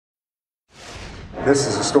This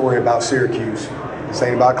is a story about Syracuse. This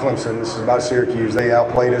ain't about Clemson. This is about Syracuse. They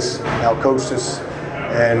outplayed us, outcoached us,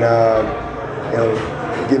 and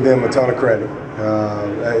give them a ton of credit.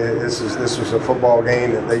 This was a football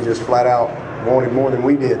game that they just flat out wanted more than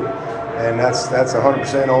we did, and that's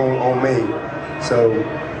 100% on me. So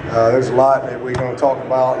there's a lot that we're going to talk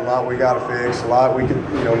about, a lot we got to fix, a lot we could,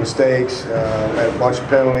 mistakes, had a bunch of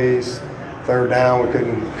penalties. Third down, we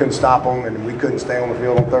couldn't stop them, and we couldn't stay on the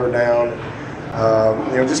field on third down.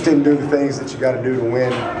 Just didn't do the things that you got to do to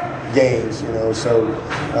win games. So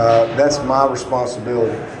that's my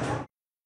responsibility.